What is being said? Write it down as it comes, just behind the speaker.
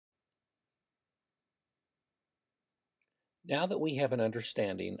Now that we have an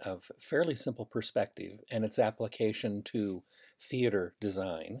understanding of fairly simple perspective and its application to theater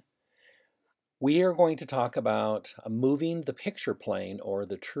design, we are going to talk about moving the picture plane or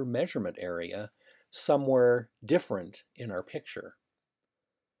the true measurement area somewhere different in our picture.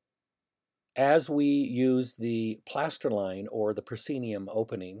 As we use the Plasterline or the proscenium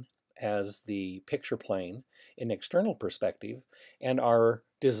opening as the picture plane in external perspective, and our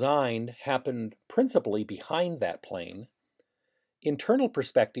design happened principally behind that plane, internal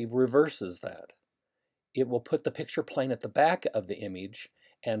perspective reverses that. It will put the picture plane at the back of the image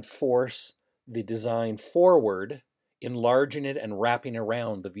and force the design forward, enlarging it and wrapping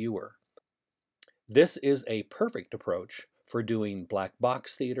around the viewer. This is a perfect approach for doing black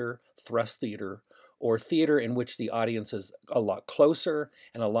box theater, thrust theater, or theater in which the audience is a lot closer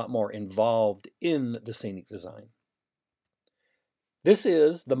and a lot more involved in the scenic design. This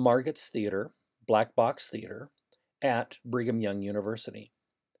is the Margetts Theater, black box theater, at Brigham Young University.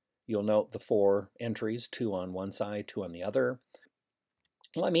 You'll note the 4 entries, 2 on one side, 2 on the other.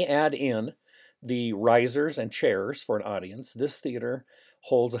 Let me add in the risers and chairs for an audience. This theater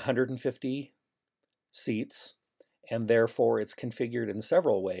holds 150 seats, and therefore it's configured in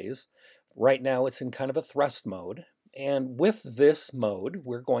several ways. Right now it's in kind of a thrust mode, and with this mode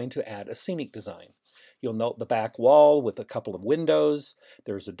we're going to add a scenic design. You'll note the back wall with a couple of windows.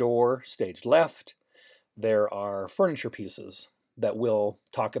 There's a door, stage left. There are furniture pieces that we'll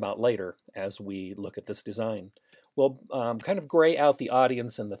talk about later as we look at this design. We'll kind of gray out the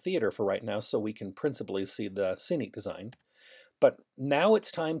audience and the theater for right now so we can principally see the scenic design. But now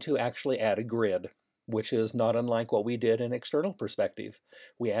it's time to actually add a grid, which is not unlike what we did in external perspective.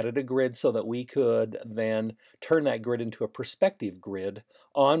 We added a grid so that we could then turn that grid into a perspective grid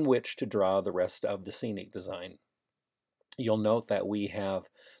on which to draw the rest of the scenic design. You'll note that we have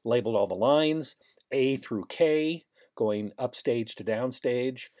labeled all the lines, A through K, going upstage to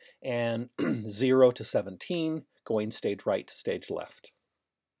downstage, and 0 to 17, going stage right to stage left.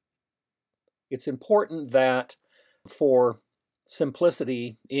 It's important that for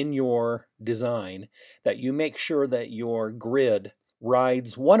simplicity in your design, that you make sure that your grid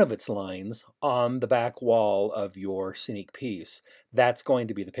rides one of its lines on the back wall of your scenic piece. That's going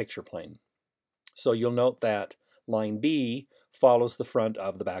to be the picture plane. So you'll note that line B follows the front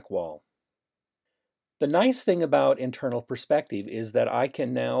of the back wall. The nice thing about internal perspective is that I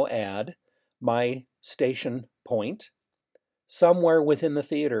can now add my station point somewhere within the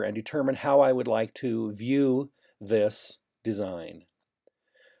theater and determine how I would like to view this design.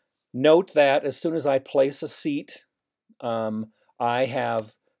 Note that as soon as I place a seat, I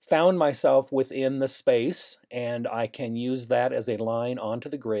have found myself within the space, and I can use that as a line onto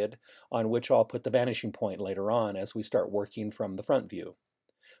the grid on which I'll put the vanishing point later on as we start working from the front view.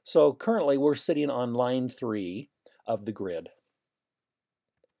 So currently we're sitting on line 3 of the grid.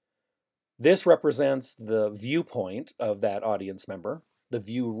 This represents the viewpoint of that audience member, the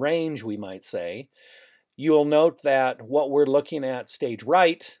view range we might say. You'll note that what we're looking at stage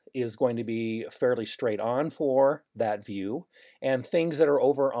right is going to be fairly straight on for that view, and things that are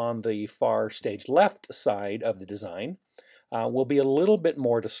over on the far stage left side of the design will be a little bit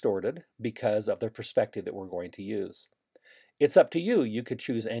more distorted because of the perspective that we're going to use. It's up to you. You could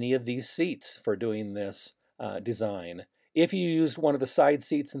choose any of these seats for doing this design. If you used one of the side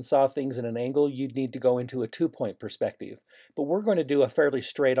seats and saw things at an angle, you'd need to go into a 2-point perspective. But we're going to do a fairly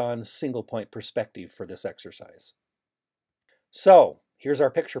straight-on single-point perspective for this exercise. So here's our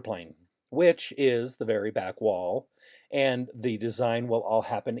picture plane, which is the very back wall, and the design will all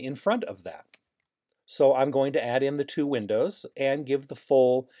happen in front of that. So I'm going to add in the 2 windows and give the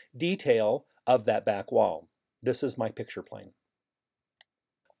full detail of that back wall. This is my picture plane.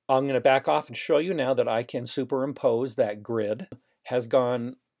 I'm going to back off and show you now that I can superimpose that grid. Has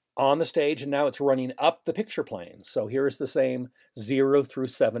gone on the stage and now it's running up the picture plane. So here's the same 0 through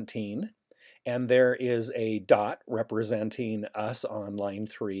 17, and there is a dot representing us on line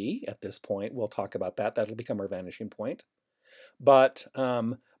 3 at this point. We'll talk about that. That'll become our vanishing point. But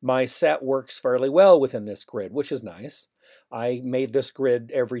my set works fairly well within this grid, which is nice. I made this grid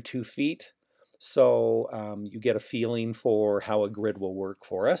every 2 feet. So you get a feeling for how a grid will work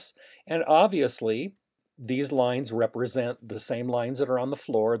for us. And obviously, these lines represent the same lines that are on the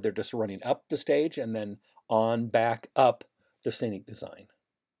floor. They're just running up the stage and then on back up the scenic design.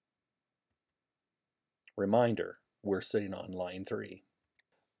 Reminder, we're sitting on line 3.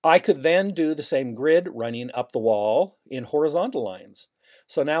 I could then do the same grid running up the wall in horizontal lines.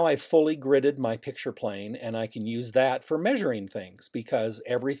 So now I've fully gridded my picture plane, and I can use that for measuring things because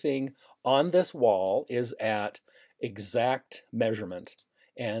everything on this wall is at exact measurement.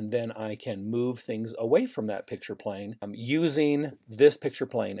 and then I can move things away from that picture plane using this picture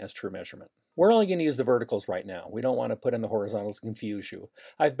plane as true measurement. We're only going to use the verticals right now. We don't want to put in the horizontals to confuse you.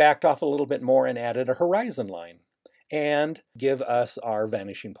 I've backed off a little bit more and added a horizon line and give us our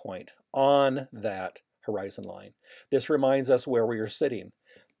vanishing point on that horizon line. This reminds us where we are sitting.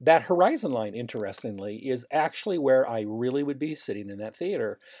 That horizon line, interestingly, is actually where I really would be sitting in that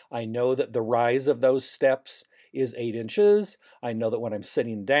theater. I know that the rise of those steps is 8 inches. I know that when I'm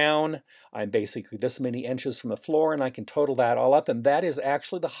sitting down, I'm basically this many inches from the floor, and I can total that all up, and that is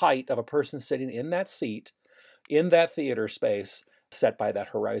actually the height of a person sitting in that seat, in that theater space, set by that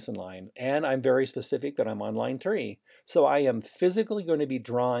horizon line. And I'm very specific that I'm on line 3. So I am physically going to be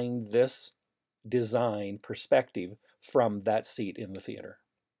drawing this design perspective from that seat in the theater.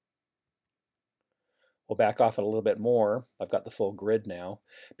 We'll back off it a little bit more. I've got the full grid now,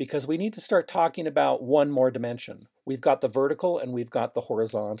 because we need to start talking about one more dimension. We've got the vertical and we've got the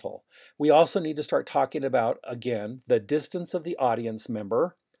horizontal. We also need to start talking about, again, the distance of the audience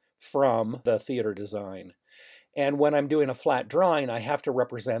member from the theater design. And when I'm doing a flat drawing, I have to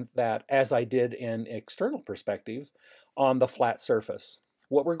represent that, as I did in external perspective, on the flat surface.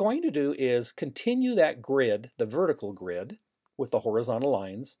 What we're going to do is continue that grid, the vertical grid, with the horizontal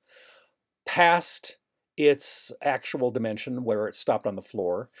lines, past its actual dimension where it stopped on the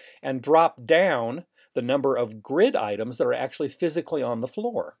floor, and drop down the number of grid items that are actually physically on the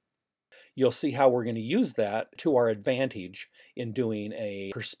floor. You'll see how we're going to use that to our advantage in doing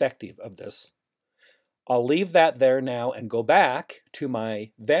a perspective of this. I'll leave that there now and go back to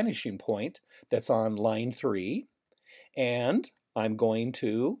my vanishing point that's on line 3, and I'm going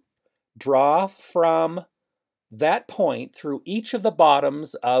to draw from that point through each of the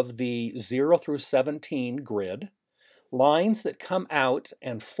bottoms of the 0 through 17 grid, lines that come out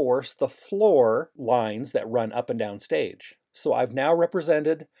and force the floor lines that run up and down stage. So I've now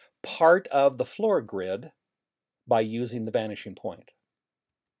represented part of the floor grid by using the vanishing point.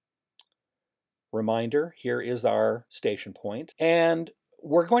 Reminder, here is our station point, and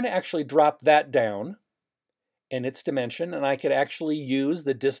we're going to actually drop that down in its dimension, and I could actually use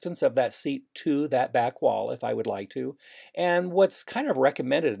the distance of that seat to that back wall if I would like to. And what's kind of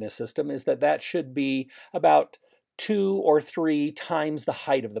recommended in this system is that that should be about 2 or 3 times the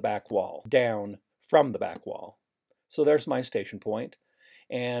height of the back wall down from the back wall. So there's my station point,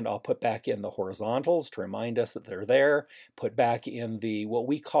 and I'll put back in the horizontals to remind us that they're there, put back in the what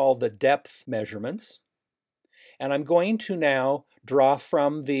we call the depth measurements, and I'm going to now draw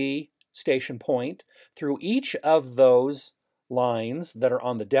from the station point through each of those lines that are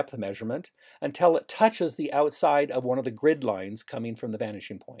on the depth measurement until it touches the outside of one of the grid lines coming from the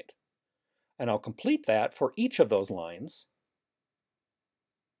vanishing point. And I'll complete that for each of those lines.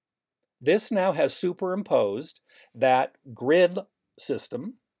 This now has superimposed that grid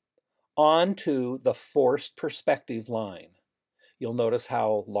system onto the forced perspective line. You'll notice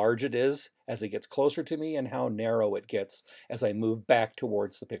how large it is as it gets closer to me and how narrow it gets as I move back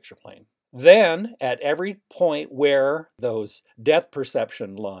towards the picture plane. Then, at every point where those depth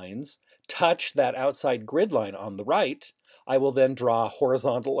perception lines touch that outside grid line on the right, I will then draw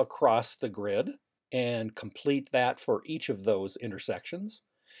horizontal across the grid and complete that for each of those intersections.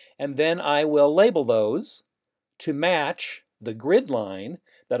 And then I will label those to match the grid line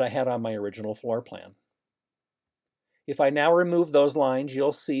that I had on my original floor plan. If I now remove those lines,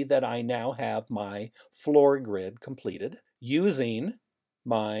 you'll see that I now have my floor grid completed using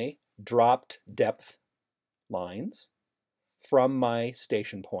my dropped depth lines from my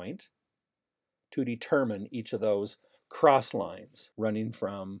station point to determine each of those cross lines running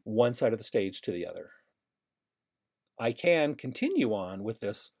from one side of the stage to the other. I can continue on with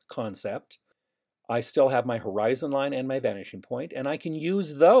this concept. I still have my horizon line and my vanishing point, and I can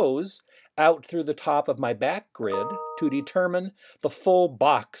use those out through the top of my back grid to determine the full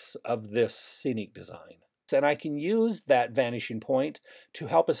box of this scenic design. And I can use that vanishing point to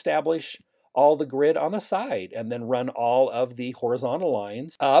help establish all the grid on the side and then run all of the horizontal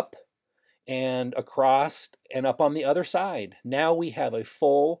lines up and across and up on the other side. Now we have a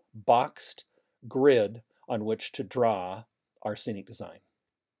full boxed grid on which to draw our scenic design.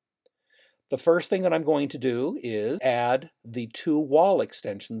 The first thing that I'm going to do is add the 2 wall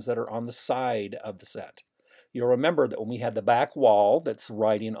extensions that are on the side of the set. You'll remember that when we had the back wall that's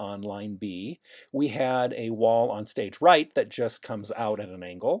riding on line B, we had a wall on stage right that just comes out at an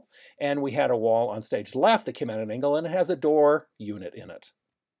angle, and we had a wall on stage left that came out at an angle, and it has a door unit in it.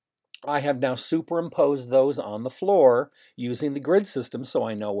 I have now superimposed those on the floor using the grid system so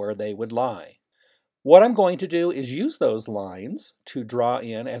I know where they would lie. What I'm going to do is use those lines to draw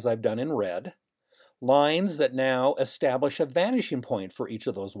in, as I've done in red, lines that now establish a vanishing point for each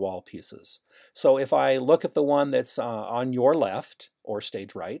of those wall pieces. So if I look at the one that's on your left, or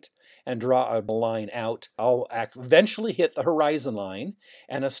stage right, and draw a line out, I'll eventually hit the horizon line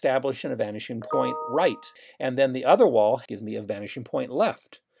and establish a vanishing point right. And then the other wall gives me a vanishing point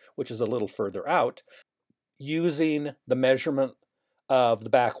left, which is a little further out, using the measurement of the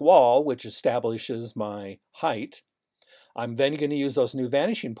back wall, which establishes my height. I'm then going to use those new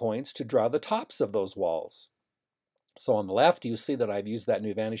vanishing points to draw the tops of those walls. So on the left, you see that I've used that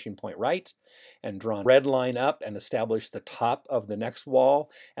new vanishing point right and drawn a red line up and established the top of the next wall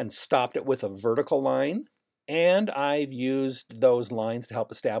and stopped it with a vertical line. And I've used those lines to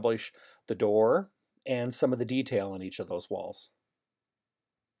help establish the door and some of the detail on each of those walls.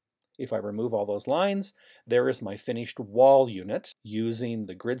 If I remove all those lines, there is my finished wall unit using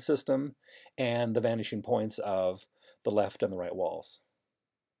the grid system and the vanishing points of the left and the right walls.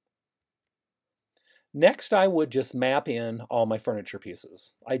 Next, I would just map in all my furniture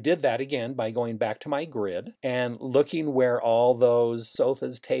pieces. I did that again by going back to my grid and looking where all those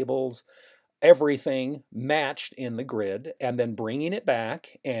sofas, tables, everything matched in the grid, and then bringing it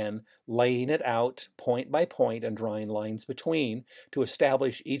back and laying it out point by point and drawing lines between to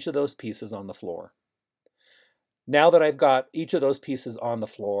establish each of those pieces on the floor. Now that I've got each of those pieces on the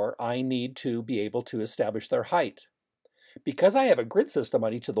floor, I need to be able to establish their height. Because I have a grid system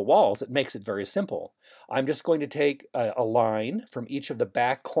on each of the walls, it makes it very simple. I'm just going to take a line from each of the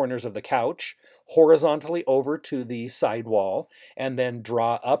back corners of the couch horizontally over to the side wall and then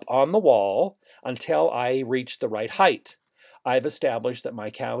draw up on the wall until I reach the right height. I've established that my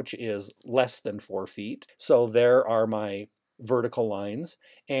couch is less than 4 feet, so there are my vertical lines,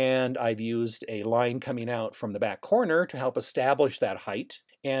 and I've used a line coming out from the back corner to help establish that height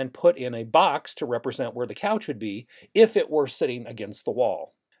and put in a box to represent where the couch would be if it were sitting against the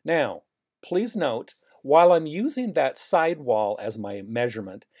wall. Now, please note, while I'm using that side wall as my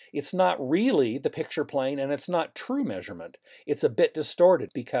measurement, it's not really the picture plane and it's not true measurement. It's a bit distorted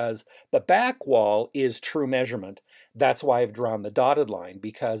because the back wall is true measurement. That's why I've drawn the dotted line,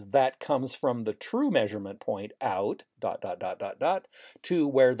 because that comes from the true measurement point out, to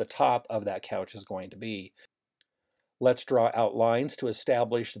where the top of that couch is going to be. Let's draw out lines to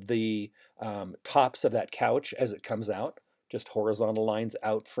establish the tops of that couch as it comes out, just horizontal lines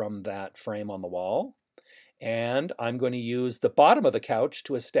out from that frame on the wall. And I'm going to use the bottom of the couch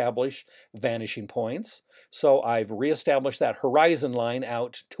to establish vanishing points. So I've reestablished that horizon line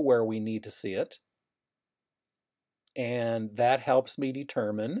out to where we need to see it. And that helps me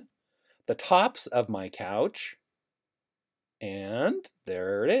determine the tops of my couch. And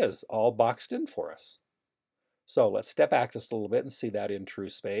there it is, all boxed in for us. So let's step back just a little bit and see that in true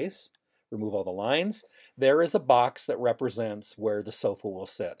space. Remove all the lines. There is a box that represents where the sofa will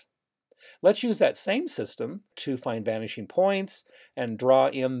sit. Let's use that same system to find vanishing points and draw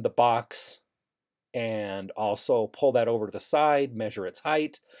in the box and also pull that over to the side, measure its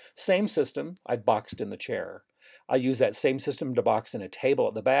height. Same system, I've boxed in the chair. I use that same system to box in a table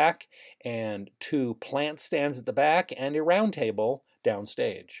at the back and 2 plant stands at the back and a round table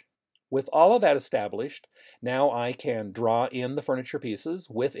downstage. With all of that established, now I can draw in the furniture pieces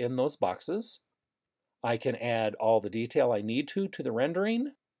within those boxes. I can add all the detail I need to the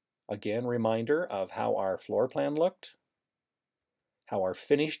rendering. Again, reminder of how our floor plan looked, how our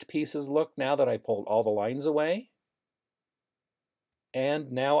finished pieces look now that I pulled all the lines away.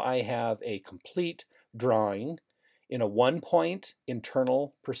 And now I have a complete drawing in a 1-point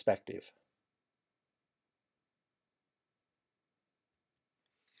internal perspective.